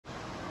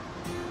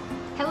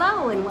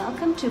Hello and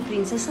welcome to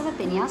Princesa De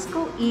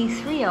Peñasco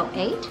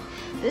E308.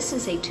 This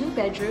is a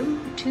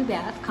 2-bedroom,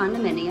 2-bath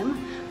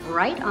condominium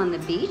right on the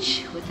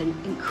beach with an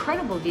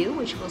incredible view,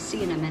 which we'll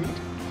see in a minute.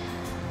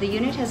 The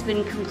unit has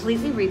been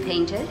completely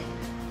repainted.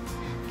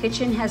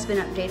 Kitchen has been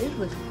updated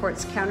with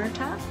quartz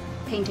countertop,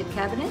 painted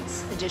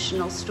cabinets,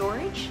 additional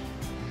storage,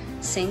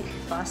 sink,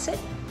 faucet,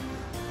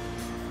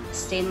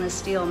 stainless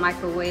steel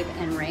microwave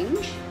and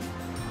range,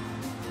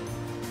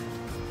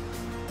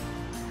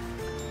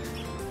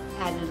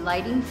 added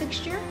lighting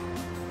fixture,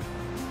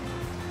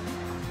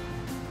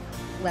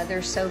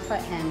 leather sofa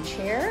and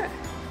chair.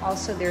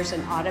 Also there's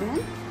an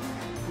ottoman,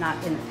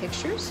 not in the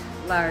pictures,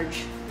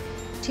 large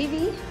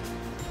TV,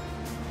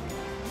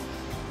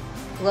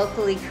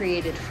 locally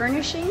created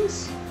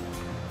furnishings.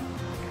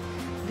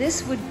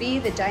 This would be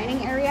the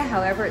dining area,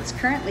 however it's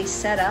currently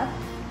set up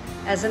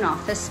as an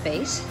office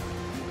space.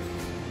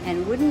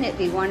 And wouldn't it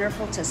be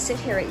wonderful to sit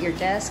here at your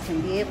desk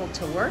and be able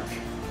to work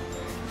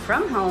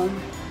from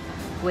home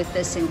with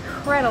this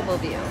incredible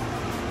view.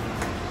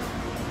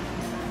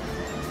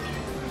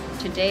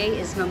 Today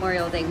is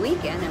Memorial Day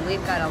weekend and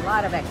we've got a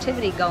lot of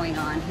activity going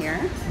on here.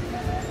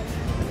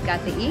 We've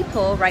got the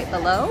E-pool right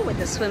below with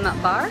the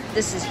swim-up bar.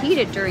 This is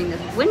heated during the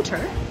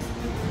winter.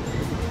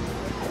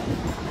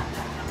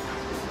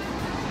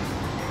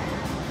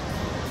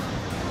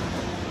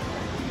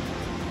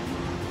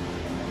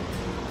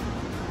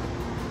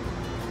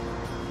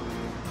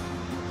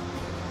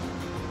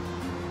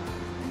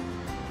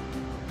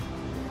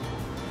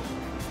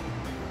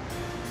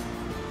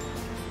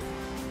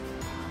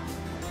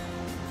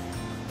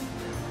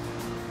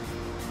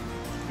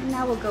 And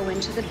now we'll go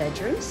into the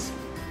bedrooms.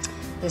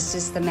 This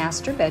is the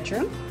master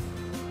bedroom.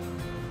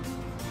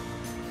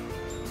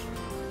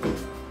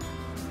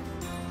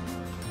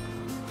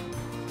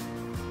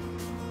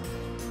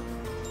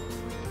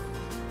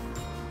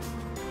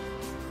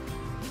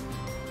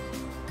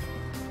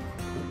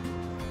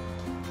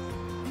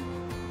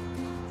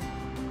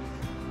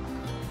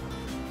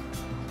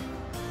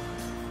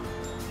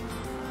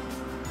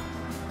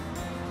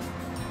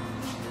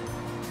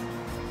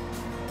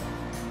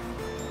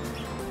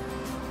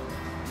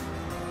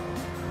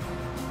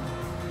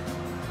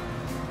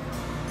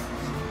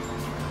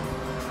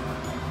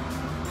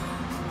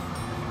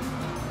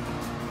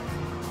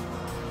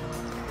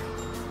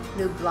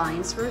 New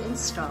blinds were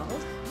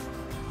installed.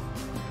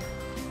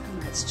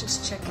 And let's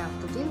just check out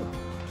the view.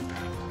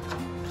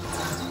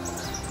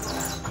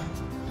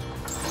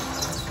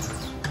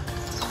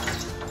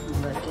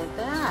 Look at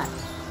that.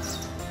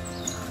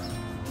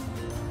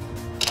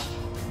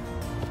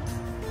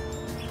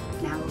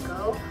 Now we'll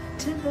go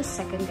to the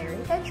secondary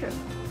bedroom.